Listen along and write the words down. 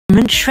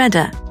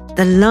Shredder,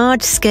 the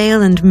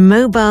large-scale and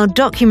mobile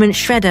document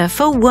shredder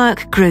for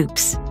work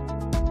groups.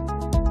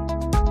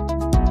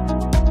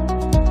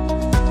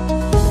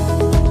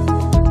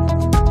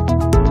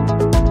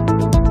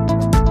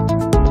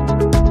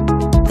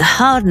 The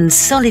hardened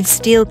solid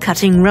steel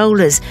cutting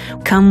rollers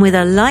come with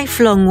a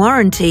lifelong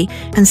warranty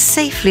and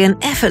safely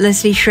and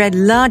effortlessly shred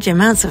large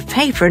amounts of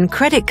paper and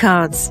credit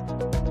cards.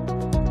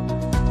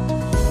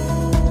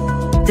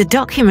 The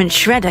document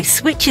shredder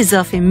switches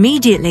off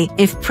immediately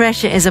if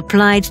pressure is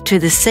applied to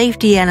the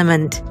safety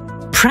element.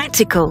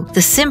 Practical,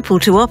 the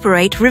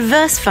simple-to-operate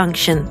reverse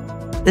function.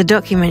 The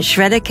document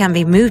shredder can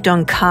be moved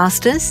on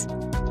casters.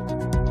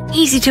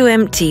 Easy to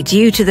empty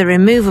due to the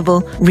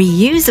removable,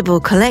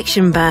 reusable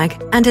collection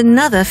bag and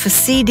another for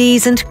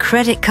CDs and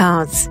credit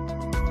cards.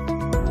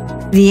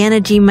 The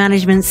energy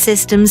management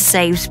system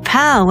saves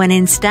power when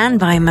in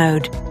standby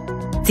mode.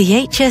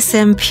 The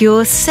HSM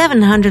Pure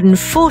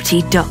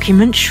 740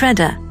 document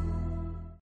shredder.